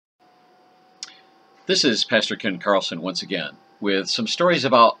This is Pastor Ken Carlson once again with some stories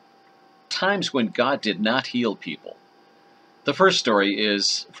about times when God did not heal people. The first story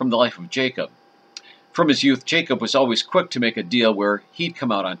is from the life of Jacob. From his youth, Jacob was always quick to make a deal where he'd come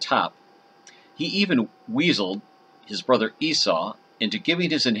out on top. He even weaseled his brother Esau into giving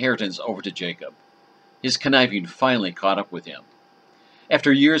his inheritance over to Jacob. His conniving finally caught up with him.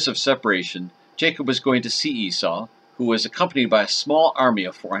 After years of separation, Jacob was going to see Esau, who was accompanied by a small army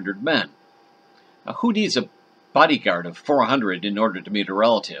of 400 men. Now, who needs a bodyguard of 400 in order to meet a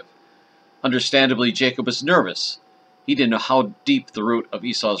relative? Understandably, Jacob was nervous. He didn't know how deep the root of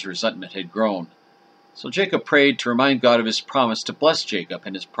Esau's resentment had grown. So Jacob prayed to remind God of his promise to bless Jacob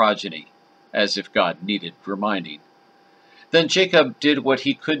and his progeny, as if God needed reminding. Then Jacob did what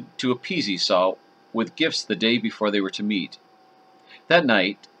he could to appease Esau with gifts the day before they were to meet. That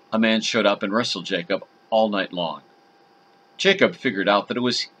night, a man showed up and wrestled Jacob all night long. Jacob figured out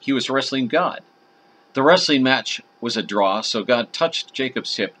that he was wrestling God. The wrestling match was a draw, so God touched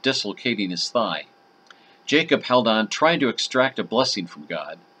Jacob's hip, dislocating his thigh. Jacob held on, trying to extract a blessing from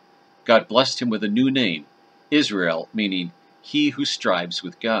God. God blessed him with a new name, Israel, meaning he who strives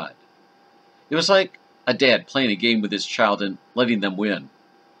with God. It was like a dad playing a game with his child and letting them win.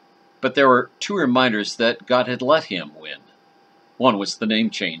 But there were two reminders that God had let him win. One was the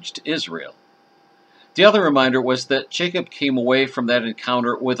name change to Israel. The other reminder was that Jacob came away from that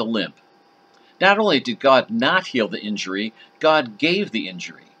encounter with a limp. Not only did God not heal the injury, God gave the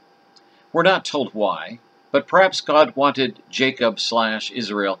injury. We're not told why, but perhaps God wanted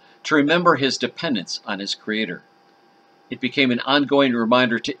Jacob/Israel to remember his dependence on his Creator. It became an ongoing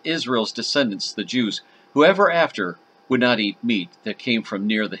reminder to Israel's descendants, the Jews, who ever after would not eat meat that came from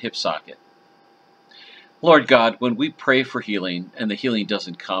near the hip socket. Lord God, when we pray for healing and the healing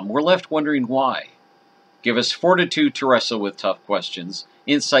doesn't come, we're left wondering why. Give us fortitude to wrestle with tough questions,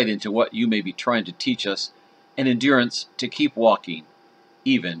 insight into what you may be trying to teach us, and endurance to keep walking,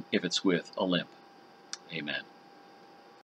 even if it's with a limp. Amen.